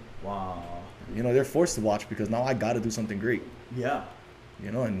something. Wow. You know, they're forced to watch because now I got to do something great. Yeah.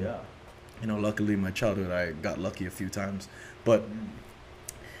 You know, and, you know, luckily in my childhood, I got lucky a few times. But,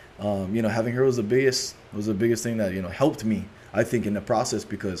 you know, having her was the biggest thing that, you know, helped me, I think, in the process,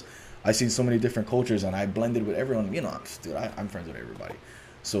 because I seen so many different cultures and I blended with everyone. You know, dude, I'm friends with everybody.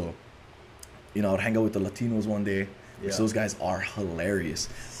 So, you know, I would hang out with the Latinos one day. Yeah. Those guys are hilarious.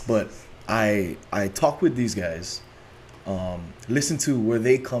 But I talk with these guys, listen to where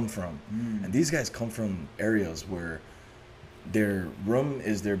they come from. And these guys come from areas where, their room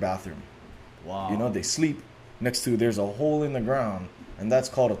is their bathroom. Wow. You know, they sleep next to, there's a hole in the ground, and that's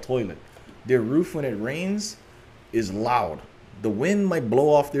called a toilet. Their roof, when it rains, is loud. The wind might blow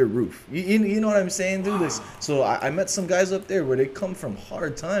off their roof. You know what I'm saying, dude? Wow. So I met some guys up there where they come from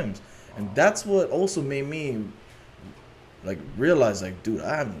hard times. And that's what also made me, like, realize, like, dude,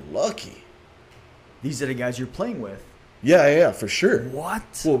 I'm lucky. These are the guys you're playing with. Yeah, for sure. What?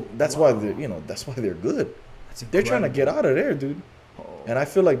 Well, that's why they're good. They're trying to get out of there, dude. Oh. And I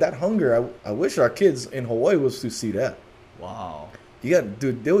feel like that hunger, I wish our kids in Hawaii was to see that. Wow.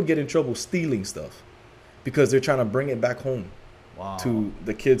 Dude, they would get in trouble stealing stuff because they're trying to bring it back home. Wow. To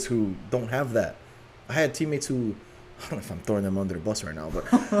the kids who don't have that. I had teammates who, I don't know if I'm throwing them under the bus right now, but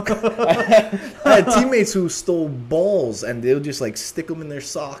I had teammates who stole balls, and they'll just like stick them in their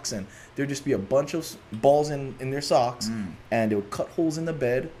socks, and there'll just be a bunch of balls in their socks, and they'll cut holes in the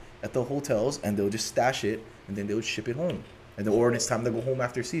bed at the hotels, and they'll just stash it, and then they'll ship it home. And then, or when it's time to go home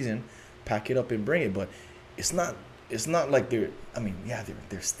after season, pack it up and bring it. But it's not like they're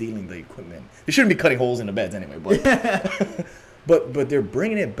stealing the equipment. They shouldn't be cutting holes in the beds anyway, but but they're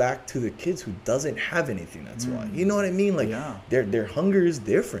bringing it back to the kids who doesn't have anything. That's why. You know what I mean? Like, their hunger is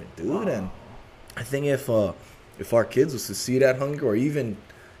different, dude. Wow. And I think if our kids was to see that hunger, or even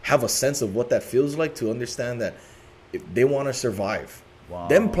have a sense of what that feels like, to understand that if they want to survive,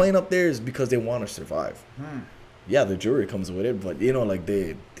 them playing up there is because they want to survive. Yeah, the jury comes with it, but you know, like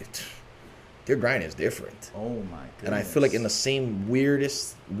their grind is different. Oh my goodness. And I feel like in the same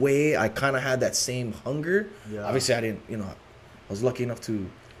weirdest way, I kind of had that same hunger. Yeah. Obviously, I didn't, I was lucky enough to,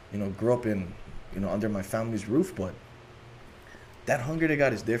 grow up in, under my family's roof, but that hunger they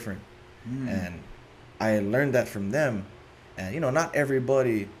got is different. And I learned that from them. And, not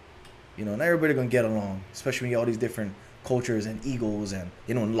everybody gonna get along, especially when you all these different cultures and egos and,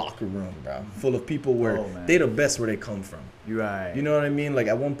 locker room, bro, full of people where they the best where they come from. You're right. You know what I mean? Like,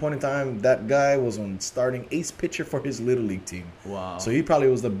 at one point in time, that guy was on starting ace pitcher for his little league team. Wow. So he probably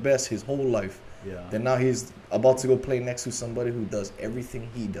was the best his whole life. Yeah. Then now he's about to go play next to somebody who does everything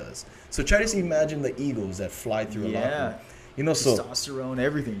he does. So try to imagine the egos that fly through a locker room. So testosterone,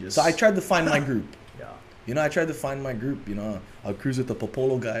 everything. So I tried to find my group. Yeah. I tried to find my group. I'll cruise with the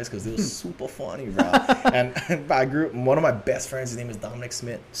Popolo guys because they were super funny, bro. And my group, one of my best friends, his name is Dominic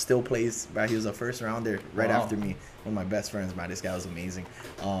Smith, still plays, bro. He was a first rounder right after me. One of my best friends, bro. This guy was amazing.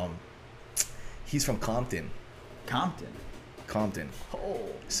 He's from Compton. Compton. Oh.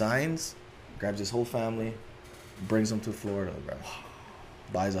 Signs, grabs his whole family, brings them to Florida, bro.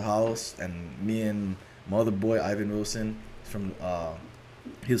 Buys a house, and me and my other boy, Ivan Wilson,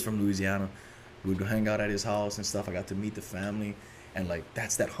 he was from Louisiana. We would go hang out at his house and stuff. I got to meet the family. And, like,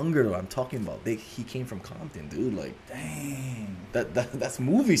 that's that hunger that I'm talking about. He came from Compton, dude. Like, dang. That's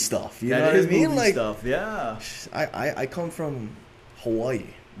movie stuff. You know what I mean? Movie like, stuff, yeah. I come from Hawaii,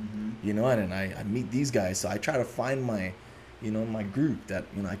 and I meet these guys. So I try to find my, my group that,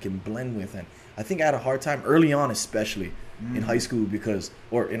 I can blend with. And I think I had a hard time early on, especially in high school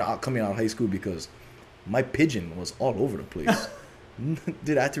coming out of high school, because my pidgin was all over the place.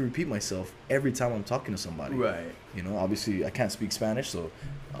 Dude, I had to repeat myself every time I'm talking to somebody. Right. Obviously I can't speak Spanish, so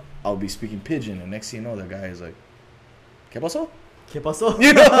I'll be speaking pidgin, and next thing you know, the guy is like, ¿Qué pasó? ¿Qué pasó?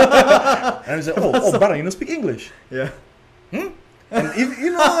 And I was like, oh, brother, you don't speak English? Yeah. And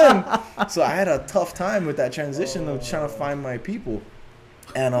and so I had a tough time with that transition of trying to find my people.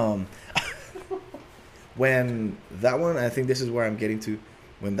 And when that one, I think this is where I'm getting to,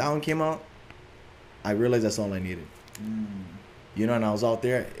 when that one came out, I realized that's all I needed. And I was out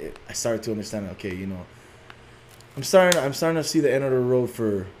there, I started to understand, okay, I'm starting to see the end of the road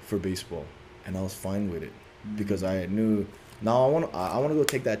for baseball, and I was fine with it because I knew now I want to go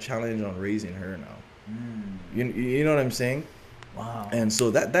take that challenge on raising her now. You know what I'm saying? Wow. And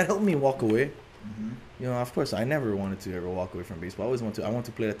so that helped me walk away. Of course, I never wanted to ever walk away from baseball. I want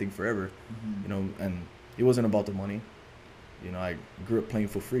to play that thing forever. And it wasn't about the money. I grew up playing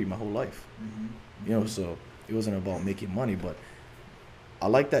for free my whole life. So it wasn't about making money, but I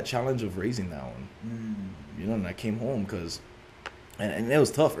like that challenge of raising that one. And I came home and it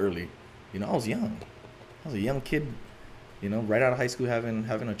was tough early. I was young. I was a young kid, right out of high school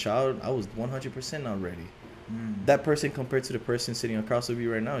having a child. I was 100% not ready. That person compared to the person sitting across from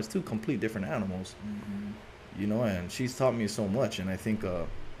you right now is two complete different animals. And she's taught me so much, and I think that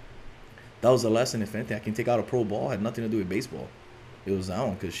was a lesson. If anything, I can take out a pro ball. It had nothing to do with baseball. It was that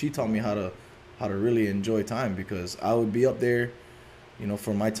one, because she taught me how to really enjoy time, because I would be up there,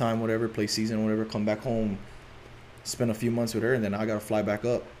 for my time, whatever, play season, whatever, come back home, spend a few months with her, and then I got to fly back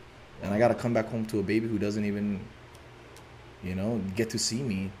up. And I got to come back home to a baby who doesn't even, get to see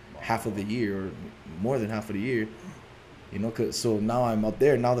me half of the year or more than half of the year. You know, so now I'm up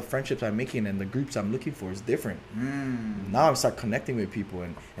there. Now the friendships I'm making and the groups I'm looking for is different. Now I'm start connecting with people,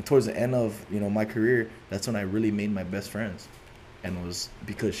 and towards the end of my career, that's when I really made my best friends, and it was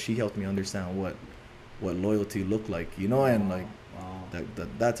because she helped me understand what loyalty looked like, and like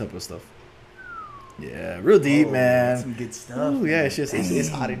that type of stuff. Yeah, real deep, man. That's some good stuff. Ooh, yeah, it's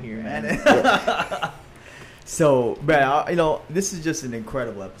hot in here, man. So, bro, this is just an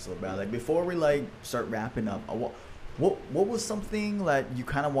incredible episode, bro. Like before we like start wrapping up, what was something that you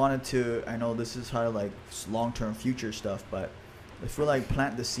kind of wanted to? I know this is how like long-term future stuff, but if we're like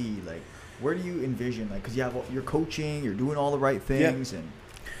plant the seed, like where do you envision, like, because you're coaching, you're doing all the right things, and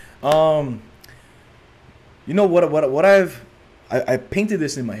what I painted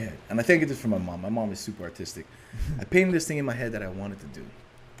this in my head, and I think I get this from my mom. My mom is super artistic. I painted this thing in my head that I wanted to do,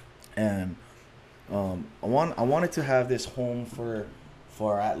 and I wanted to have this home for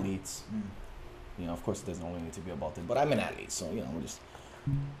our athletes. Of course, it doesn't only need to be about this, but I'm an athlete, so we're just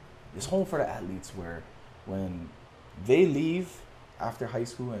this home for the athletes where when they leave after high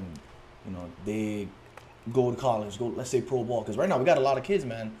school and they go to college, let's say pro ball, because right now we got a lot of kids,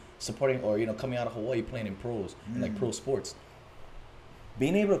 man, supporting or coming out of Hawaii playing in pros and like pro sports.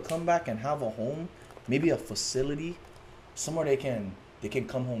 Being able to come back and have a home, maybe a facility, somewhere they can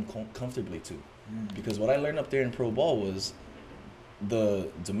come home comfortably to. Because what I learned up there in pro ball was the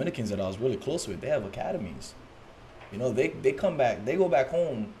Dominicans that I was really close with, they have academies. They come back, they go back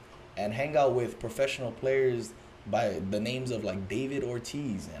home and hang out with professional players by the names of like David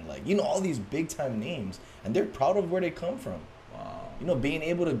Ortiz and like all these big time names, and they're proud of where they come from. Wow. Being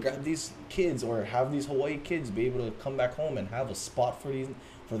able to grab these kids or have these Hawaii kids be able to come back home and have a spot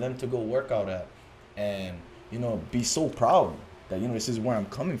for them to go work out at, and be so proud that this is where I'm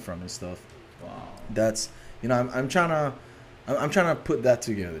coming from and stuff. Wow. That's I'm trying to put that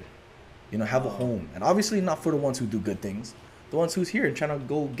together. Have a home, and obviously not for the ones who do good things, the ones who's here and trying to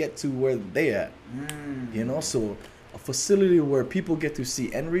go get to where they at. So a facility where people get to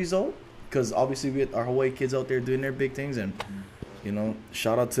see end result, because obviously we have our Hawaii kids out there doing their big things, and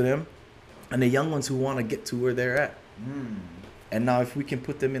shout out to them, and the young ones who want to get to where they're at. And now if we can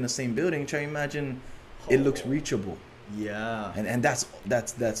put them in the same building, try to imagine it looks reachable. Yeah. And that's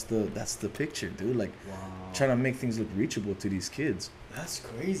the picture, dude. Like, trying to make things look reachable to these kids. That's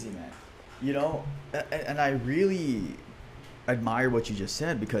crazy, man. And I really admire what you just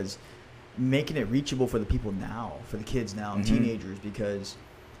said, because making it reachable for the people now, for the kids now, teenagers, because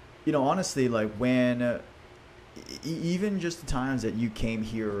honestly, like when even just the times that you came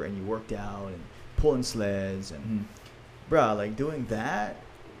here and you worked out and pulling sleds and bruh, like doing that,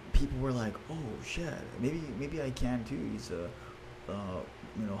 people were like, oh shit, maybe I can too. He's a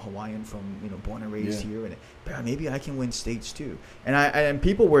Hawaiian from born and raised here, and maybe I can win states too. And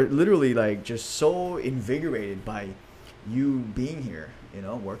people were literally like just so invigorated by you being here,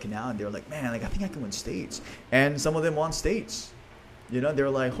 working out, and they were like, man, like I think I can win states. And some of them won states. They're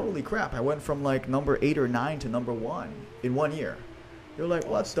like, holy crap, I went from like number 8 or 9 to number 1 in 1 year. They're like,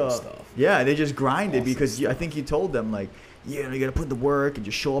 what stuff? Yeah, they just grinded because I think you told them like, you gotta put the work and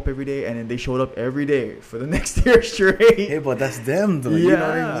just show up every day, and then they showed up every day for the next year straight. Hey, but that's them though. Yeah. You know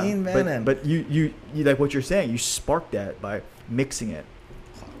what I mean, man? But you like what you're saying. You sparked that by mixing it.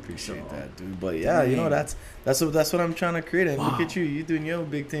 I appreciate that, dude. But yeah, that's what I'm trying to create. And look at you doing your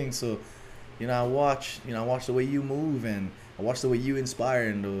big thing. So, I watch the way you move, and I watch the way you inspire,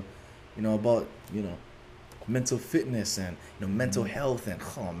 and about mental fitness and mental health, and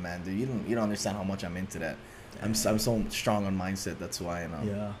oh man, dude, you don't understand how much I'm into that. I'm so strong on mindset. That's why,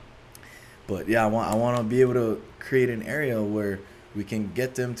 Yeah. But yeah, I want to be able to create an area where we can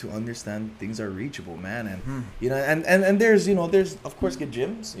get them to understand things are reachable, man. And and there's of course get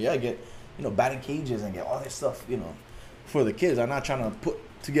gyms, get batting cages and get all this stuff, for the kids. I'm not trying to put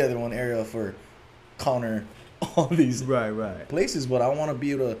together one area for counter all these right places, but I want to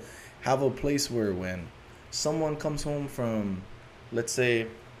be able to have a place where when someone comes home from, let's say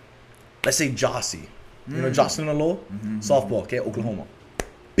Jossie. Jocelyn Alo, softball, okay, Oklahoma.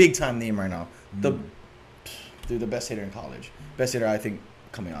 Big time name right now. The best hitter in college. Best hitter, I think,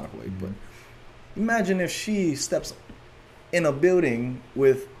 coming out of Hawaii. But imagine if she steps in a building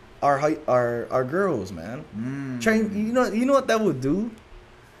with our girls, man. You know what that would do?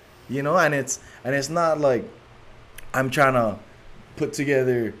 And it's not like I'm trying to put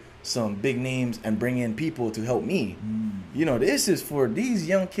together some big names and bring in people to help me. This is for these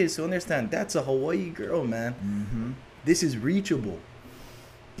young kids to understand that's a Hawaii girl, man. This is reachable,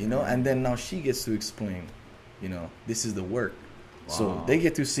 and then now she gets to explain, this is the work. Wow. So they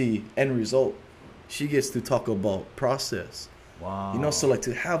get to see end result. She gets to talk about process. Wow. So like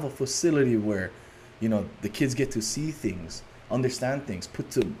to have a facility where you know, the kids get to see things, understand things,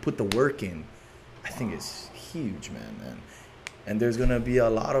 put the work in. I think it's huge, man. And there's gonna be a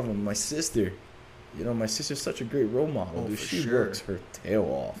lot of them. My sister, you know, my sister's such a great role model. Dude, she works her tail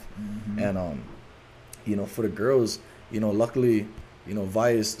off. And you know, for the girls, you know, luckily, you know, Vi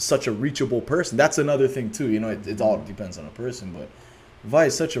is such a reachable person. That's another thing too. You know, it all depends on a person, but Vi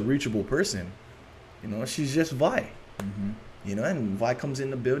is such a reachable person. You know, she's just Vi. You know, and Vi comes in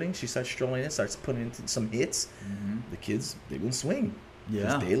the building, she starts strolling in, starts putting in some hits. The kids, they will swing.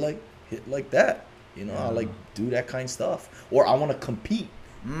 Yeah. They like hit like that. You know, I like do that kind of stuff. Or I want to compete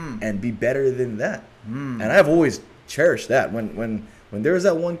and be better than that. And I've always cherished that. When there was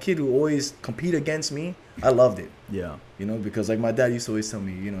that one kid who always compete against me, I loved it. Yeah. You know, because like my dad used to always tell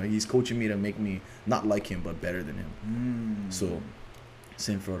me, you know, he's coaching me to make me not like him, but better than him. So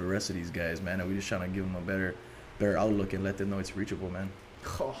same for the rest of these guys, man. And we're just trying to give them a better outlook and let them know it's reachable, man.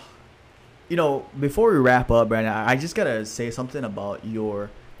 You know, before we wrap up, Brandon, I just got to say something about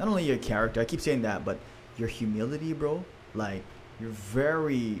not only your character, I keep saying that, but your humility, bro. Like, you're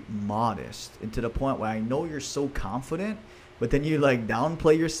very modest, and to the point where I know you're so confident, but then you like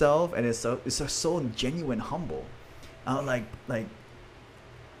downplay yourself, and it's so genuine humble. Like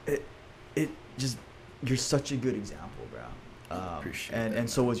it just, you're such a good example, bro. Appreciate and that, and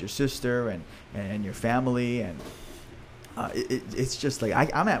so was your sister and your family, and it's just like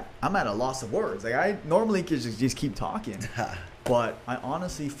I'm at a loss of words. Like I normally could just keep talking, but I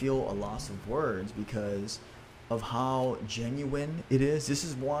honestly feel a loss of words because of how genuine it is. This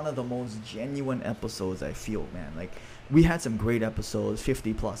is one of the most genuine episodes I feel, man. Like we had some great episodes,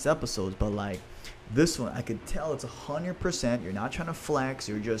 50 plus episodes, but like this one, I could tell it's 100%. You're not trying to flex.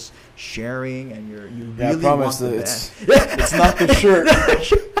 You're just sharing, and you really want the best. It's not the shirt.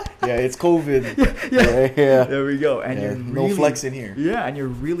 Yeah, it's COVID. Yeah. There we go. And you're really, no flex in here. Yeah, and you're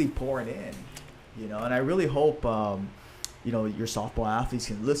really pouring in, you know. And I really hope, you know, your softball athletes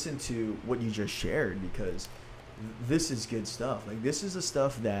can listen to what you just shared, because this is good stuff. Like this is the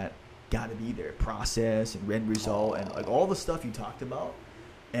stuff that got to be there, process and end result, and like all the stuff you talked about.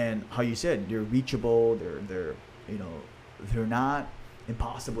 And how you said they're reachable, they're you know, they're not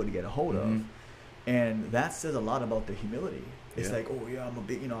impossible to get a hold of, and that says a lot about the humility. It's like, oh yeah, I'm a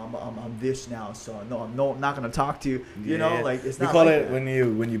big, you know, I'm this now, so no, I'm not gonna talk to you. You know, like it's not. We call like it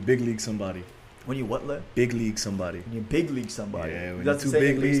that. when you big league somebody. When you what? Big league somebody. When you big league somebody. Yeah, when That's you're too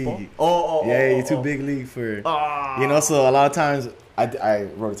big league. You're too big league for. You know, so a lot of times I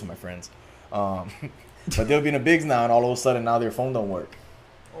wrote it to my friends, but they'll be in the bigs now, and all of a sudden now their phone don't work.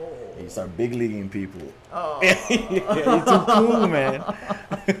 You start big leaguing people. You're too cool, man.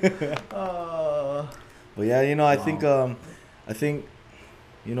 But yeah, you know, I think,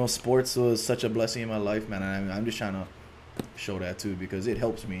 you know, sports was such a blessing in my life, man. And I'm just trying to show that too, because it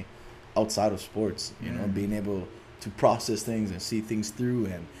helps me outside of sports. You know, being able to process things and see things through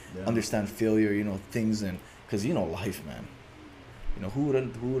and understand failure. You know, things, and because you know, life, man. You know, who would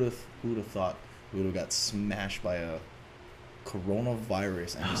have thought we would have got smashed by a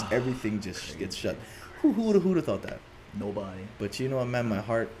coronavirus and just everything just gets shut. Who would have thought that? Nobody. But you know, man, my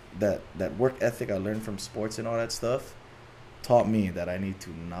heart, that work ethic I learned from sports and all that stuff taught me that I need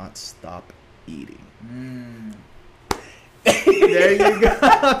to not stop eating. There you go.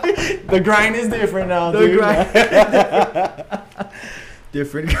 The grind is different now, the dude.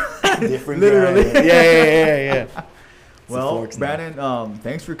 Different literally. Grind. Yeah. Well, Brandon,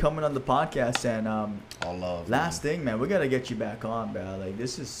 thanks for coming on the podcast, and all love. Last thing, man, we gotta get you back on, bro. Like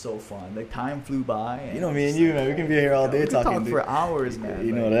this is so fun. Like time flew by. And you know me and you, man. We can be here all day talking. Talk for hours, man.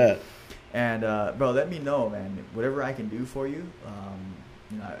 You know that. And bro, let me know, man. Whatever I can do for you,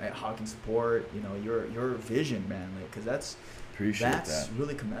 you know, how I can support, you know, your vision, man. Like, cause that's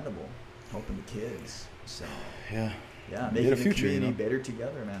really commendable. Helping the kids. So yeah, making the community better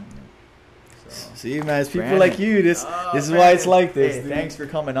together, man. So. See, man, it's people like you. This is why it's like this. Hey, thanks for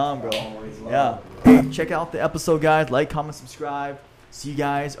coming on, bro. Yeah. Hey, check out the episode, guys. Like, comment, subscribe. See you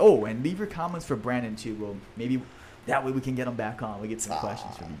guys. Oh, and leave your comments for Brandon too, bro. Maybe that way we can get him back on. We get some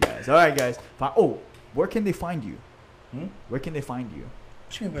questions from you guys. All right, guys. Oh, where can they find you? Where can they find you?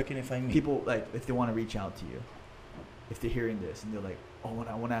 What do you mean, where can they find me? People, like, if they want to reach out to you, if they're hearing this and they're like, oh,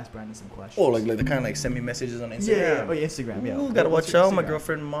 I want to ask Brandon some questions. Oh, like they kind of like send me messages on Instagram. Yeah. Oh, yeah, Instagram. Yeah. Ooh, gotta watch out. My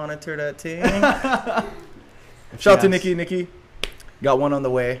girlfriend monitor that thing. Shout out to Nikki. Got one on the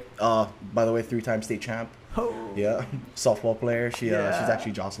way. By the way, 3-time state champ. Oh. Yeah. Softball player. She's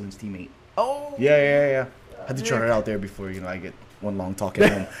actually Jocelyn's teammate. Oh. Yeah. Had to try it out there before, you know, I get one long talk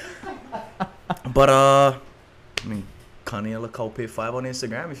at home. But I mean, Caniela Calpe 5 on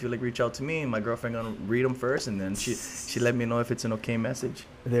Instagram. If you like, reach out to me. My girlfriend gonna read them first, and then she let me know if it's an okay message.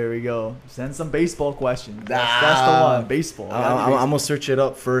 There we go. Send some baseball questions. That's the one. Baseball. I'm gonna search it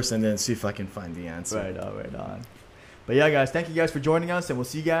up first and then see if I can find the answer. Right on, right on. But yeah, guys, thank you guys for joining us, and we'll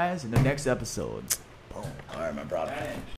see you guys in the next episode. Boom. All right, my brother.